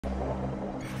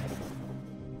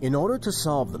In order to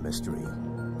solve the mystery,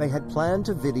 they had planned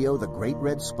to video the Great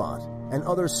Red Spot and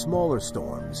other smaller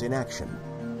storms in action.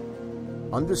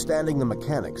 Understanding the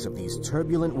mechanics of these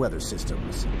turbulent weather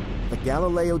systems, the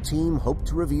Galileo team hoped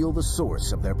to reveal the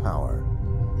source of their power.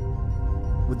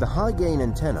 With the high-gain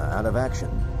antenna out of action,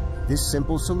 this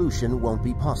simple solution won't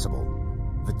be possible.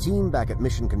 The team back at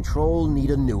Mission Control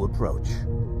need a new approach.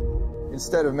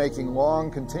 Instead of making long,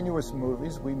 continuous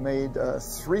movies, we made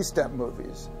three-step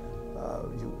movies.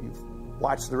 You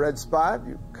watch the red spot,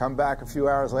 you come back a few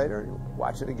hours later, you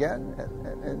watch it again,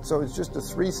 and so it's just a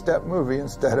three-step movie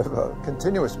instead of a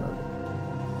continuous movie.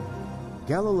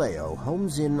 Galileo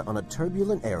homes in on a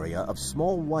turbulent area of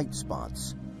small white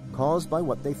spots caused by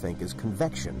what they think is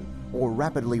convection or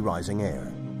rapidly rising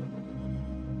air.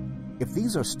 If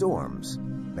these are storms,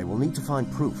 they will need to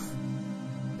find proof.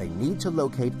 They need to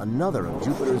locate another of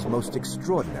Jupiter's most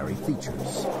extraordinary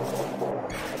features.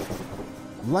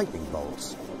 Lightning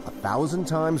bolts, 1,000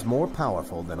 times more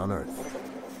powerful than on Earth.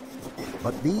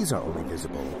 But these are only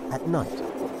visible at night.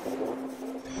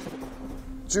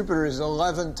 Jupiter is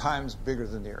 11 times bigger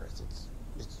than the Earth.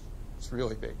 It's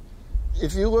really big.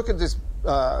 If you look at this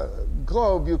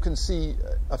globe, you can see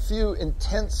a few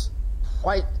intense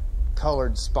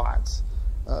white-colored spots,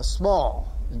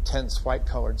 small, intense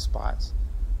white-colored spots.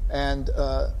 And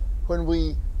when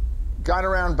we got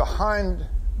around behind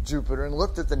Jupiter and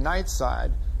looked at the night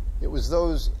side, it was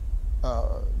those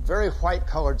very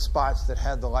white-colored spots that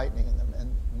had the lightning in them,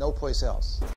 and no place else.